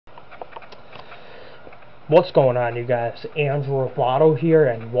What's going on, you guys? Andrew Roboto here,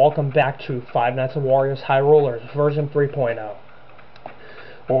 and welcome back to Five Nights at Wario's High Rollers version 3.0,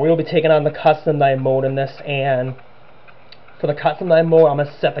 where we'll be taking on the custom night mode in this. And for the custom night mode, I'm going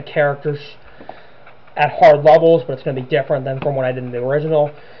to set the characters at hard levels, but it's going to be different than from what I did in the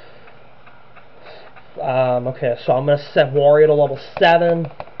original. Okay, so I'm going to set Wario to level 7,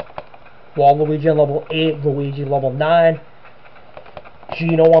 Waluigi on level 8, Luigi level 9,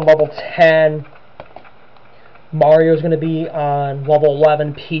 Gino on level 10, Mario's going to be on level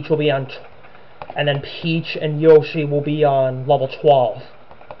 11, Peach will be on, and then Peach and Yoshi will be on level 12.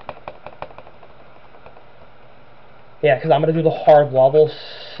 Yeah, because I'm going to do the hard levels,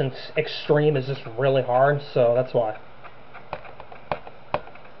 since Extreme is just really hard, so that's why.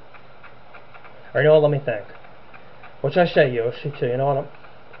 Or you know what, let me think. What should I set Yoshi to? You know what,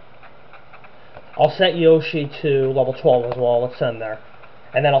 I'll set Yoshi to level 12 as well, let's send there.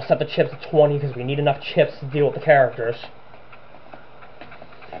 And then I'll set the chips to 20 because we need enough chips to deal with the characters.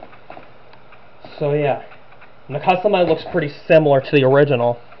 So yeah. And the custom night looks pretty similar to the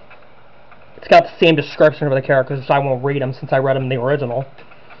original. It's got the same description of the characters, so I won't read them since I read them in the original.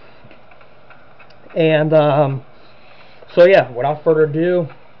 And so yeah, without further ado,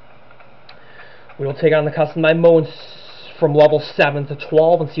 we will take on the custom night mode from level 7 to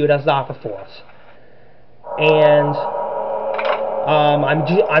 12 and see what it has to offer for us. And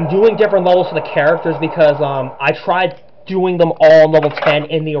I'm doing different levels for the characters because I tried doing them all on level 10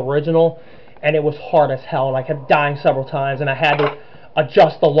 in the original, and it was hard as hell, and I kept dying several times, and I had to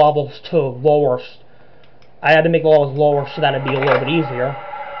adjust the levels to lower. I had to make the levels lower so that it'd be a little bit easier.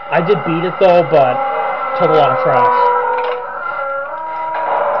 I did beat it though, but it took a lot of tries.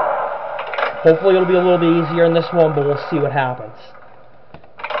 Hopefully it'll be a little bit easier in this one, but we'll see what happens.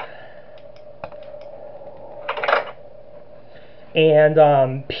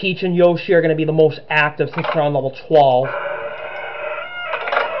 And Peach and Yoshi are going to be the most active since they're on level 12.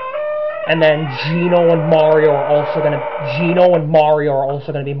 And then Gino and Mario are also going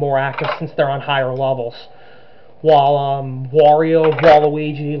to be more active since they're on higher levels. While Wario,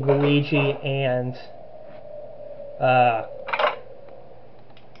 Waluigi, Luigi, and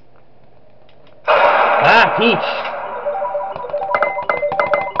Peach.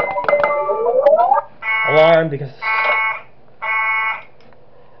 Alarm because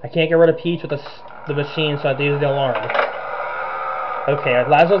I can't get rid of Peach with the machine, so I have to use the alarm. Okay, as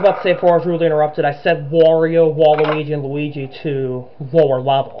I was about to say before I was rudely interrupted, I set Wario, Waluigi, and Luigi to lower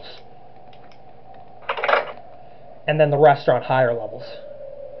levels. And then the rest are on higher levels.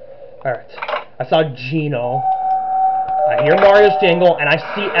 Alright. I saw Gino. I hear Mario's jingle, and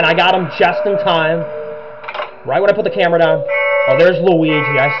I got him just in time. Right when I put the camera down. Oh, there's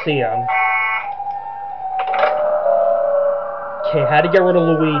Luigi. I see him. Okay, had to get rid of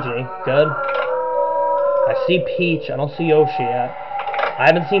Luigi. Good. I see Peach. I don't see Yoshi yet. I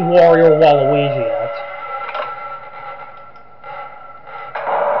haven't seen Wario or Waluigi yet.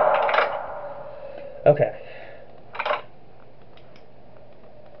 Okay.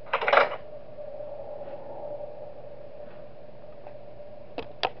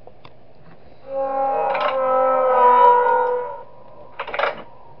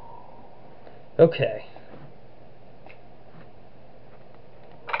 Okay.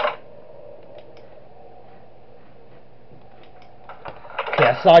 Okay,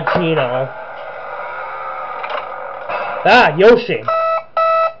 I saw Gino. Yoshi!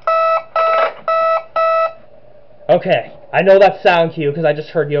 Okay, I know that sound cue because I just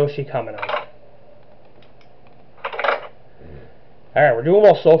heard Yoshi coming on. Alright, we're doing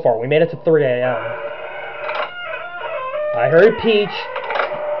well so far. We made it to 3 a.m. I heard Peach,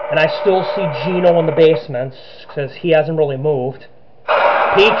 and I still see Gino in the basement because he hasn't really moved.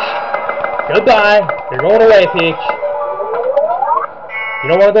 Peach! Goodbye! You're going away, Peach! You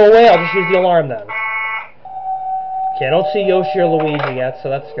don't want to go away? I'll just use the alarm then. Okay, I don't see Yoshi or Luigi yet, so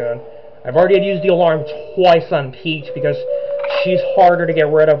that's good. I've already had used the alarm twice on Peach because she's harder to get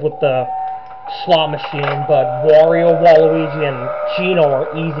rid of with the slot machine, but Wario, Waluigi, and Gino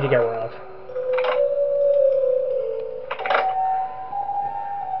are easy to get rid of.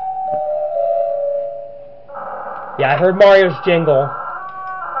 Yeah, I heard Mario's jingle.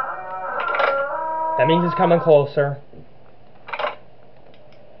 That means it's coming closer.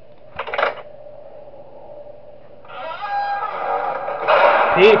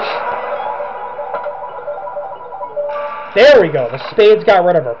 Peach! There we go. The spades got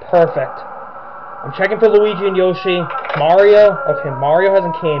rid of her. Perfect. I'm checking for Luigi and Yoshi. Mario. Okay, Mario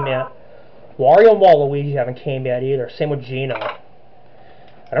hasn't came yet. Wario and Waluigi haven't came yet either. Same with Gino. I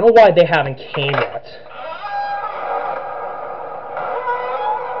don't know why they haven't came yet.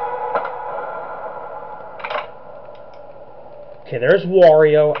 Okay, there's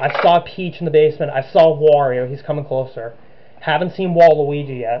Wario. I saw Peach in the basement. I saw Wario. He's coming closer. Haven't seen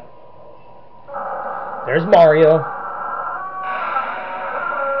Waluigi yet. There's Mario.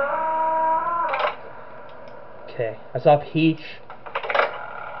 Okay, I saw Peach.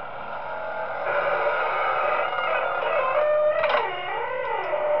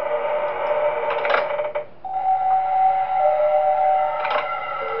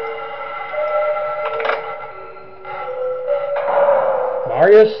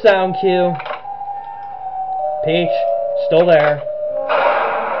 Mario's sound cue. Peach, still there.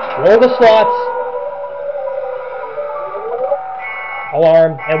 Roll the slots.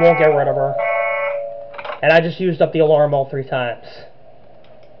 Alarm, it won't get rid of her. And I just used up the alarm all 3 times.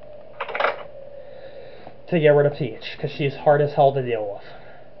 To get rid of Peach, because she's hard as hell to deal with.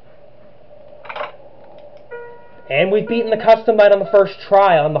 And we've beaten the custom night on the first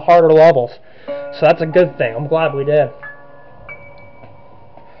try on the harder levels. So that's a good thing. I'm glad we did.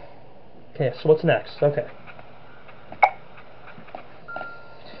 Okay, so what's next? Okay.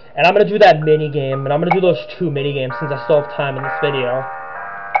 And I'm going to do that mini game, and I'm going to do those 2 mini games since I still have time in this video.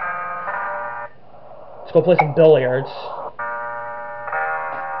 Let's go play some billiards.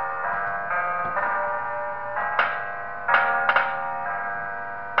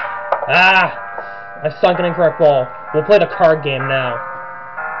 Ah! I sunk an incorrect ball. We'll play the card game now.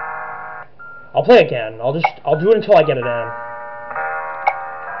 I'll play again. I'll do it until I get it in.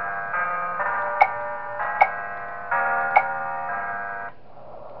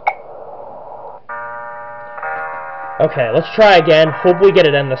 Okay, let's try again. Hope we get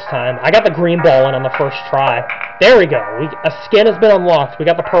it in this time. I got the green ball in on the first try. There we go. A skin has been unlocked. We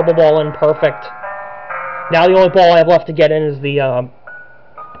got the purple ball in. Perfect. Now the only ball I have left to get in is the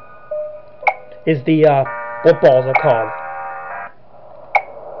what ball is it called?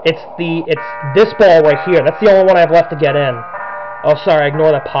 It's this ball right here. That's the only one I have left to get in. Oh, sorry.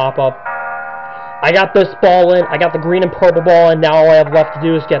 Ignore that pop-up. I got this ball in. I got the green and purple ball in. Now all I have left to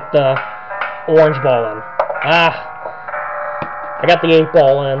do is get the orange ball in. Ah. I got the 8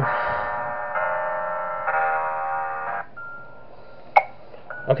 ball in.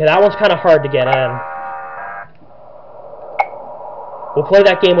 Okay, that one's kind of hard to get in. We'll play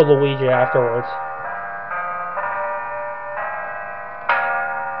that game with Luigi afterwards.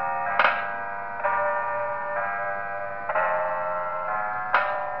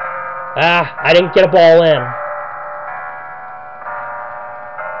 Ah, I didn't get a ball in.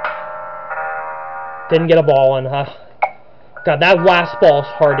 Didn't get a ball in, huh? God, that last ball is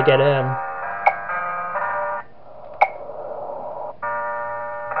hard to get in.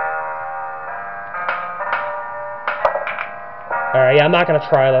 Alright, yeah, I'm not gonna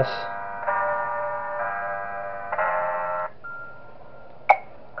try this.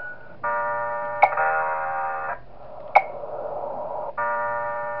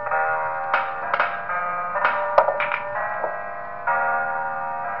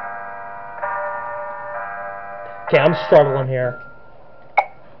 Okay, I'm struggling here.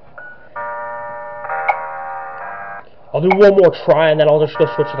 I'll do one more try and then I'll just go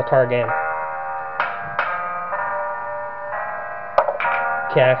switch to the card game.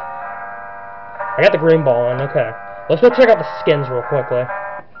 Okay. I got the green ball in, okay. Let's go check out the skins real quickly.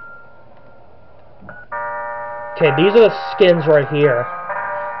 Okay, these are the skins right here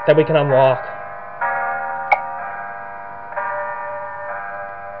that we can unlock.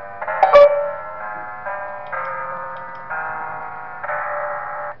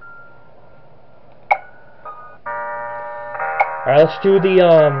 Alright, let's do the,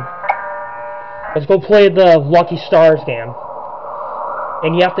 let's go play the Lucky Stars game.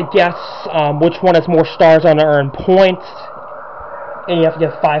 And you have to guess which one has more stars on to earn points. And you have to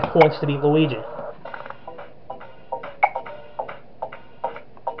get 5 points to beat Luigi.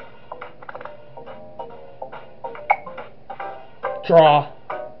 Draw.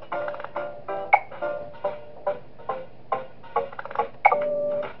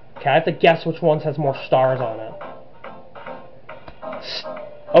 Okay, I have to guess which ones has more stars on it.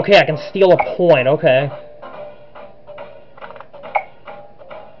 Okay, I can steal a point, okay.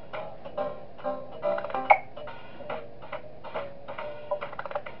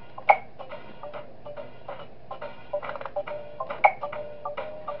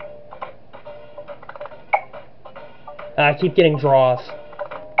 I keep getting draws.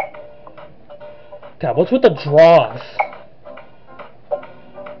 God, what's with the draws?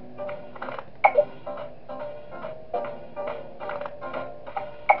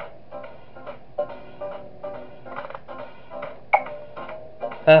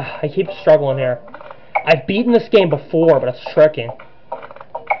 I keep struggling here. I've beaten this game before, but it's tricky.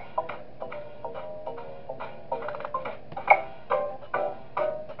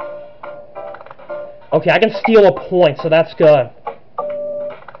 Okay, I can steal a point, so that's good.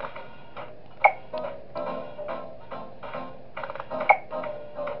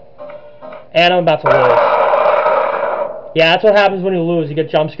 And I'm about to lose. Yeah, that's what happens when you lose. You get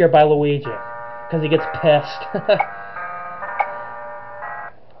jump scared by Luigi. Because he gets pissed.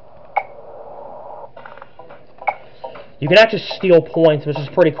 You can actually steal points, which is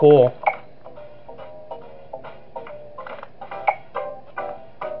pretty cool.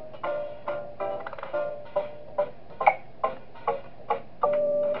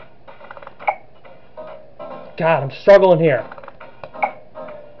 God, I'm struggling here.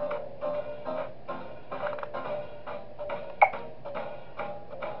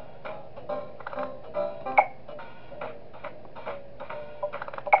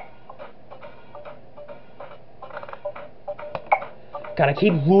 God, I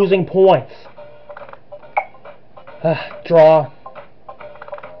keep losing points. Draw.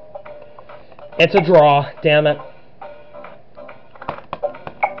 It's a draw, damn it.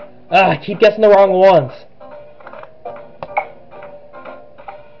 I keep guessing the wrong ones.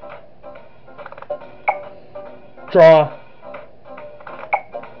 Draw.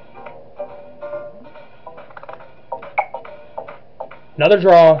 Another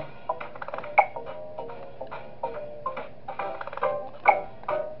draw.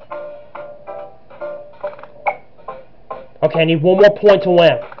 Okay, I need one more point to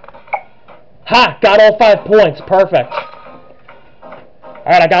win. Ha! Got all 5 points. Perfect.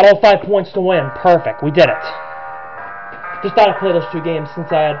 Alright, I got all 5 points to win. Perfect. We did it. Just thought I'd play those 2 games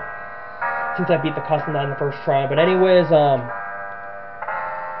since I beat the custom night in the first try. But anyways, I'm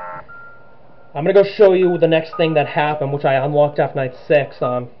gonna go show you the next thing that happened, which I unlocked after night 6.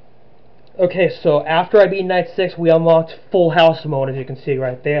 Okay, so after I beat night 6, we unlocked full house mode, as you can see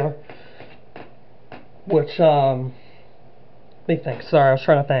right there. Which, let me think. Sorry, I was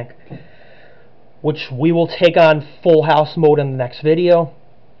trying to think. Which we will take on full house mode in the next video.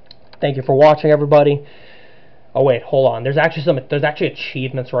 Thank you for watching, everybody. Oh wait, hold on. There's actually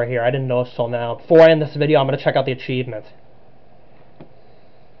achievements right here. I didn't notice till now. Before I end this video, I'm gonna check out the achievements.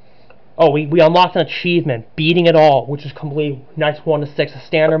 Oh, we unlocked an achievement, beating it all, which is complete nights 1 to 6 of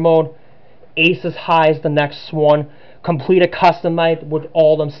standard mode. Aces high is the next one. Complete a custom night with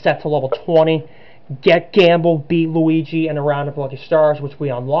all of them set to level 20. Get Gamble, beat Luigi, and a round of Lucky Stars, which we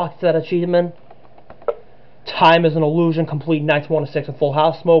unlocked that achievement. Time is an illusion, complete nights 1 to 6 in full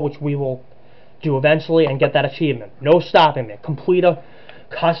house mode, which we will do eventually, and get that achievement. No stopping me. Complete a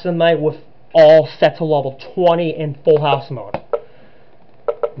custom night with all set to level 20 in full house mode.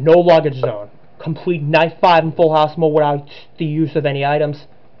 No luggage zone. Complete night 5 in full house mode without the use of any items.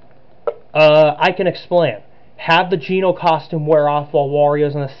 I can explain. Have the Geno costume wear off while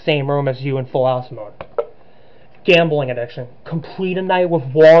Wario's in the same room as you in full house mode. Gambling addiction. Complete a night with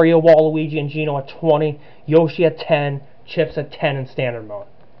Wario, Waluigi, and Geno at 20, Yoshi at 10, Chips at 10 in standard mode.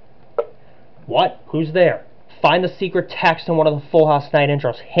 What? Who's there? Find the secret text in one of the Full House Night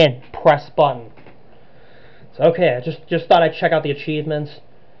intros. Hint, press button. So, okay, I just thought I'd check out the achievements.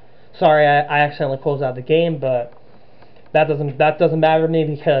 Sorry, I accidentally closed out the game, but that doesn't matter to me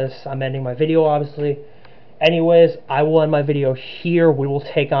because I'm ending my video, obviously. Anyways, I will end my video here. We will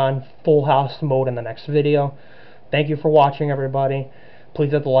take on full house mode in the next video. Thank you for watching, everybody.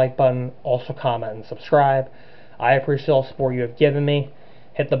 Please hit the like button, also comment and subscribe. I appreciate all the support you have given me.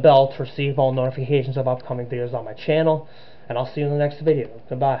 Hit the bell to receive all notifications of upcoming videos on my channel, and I'll see you in the next video.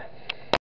 Goodbye.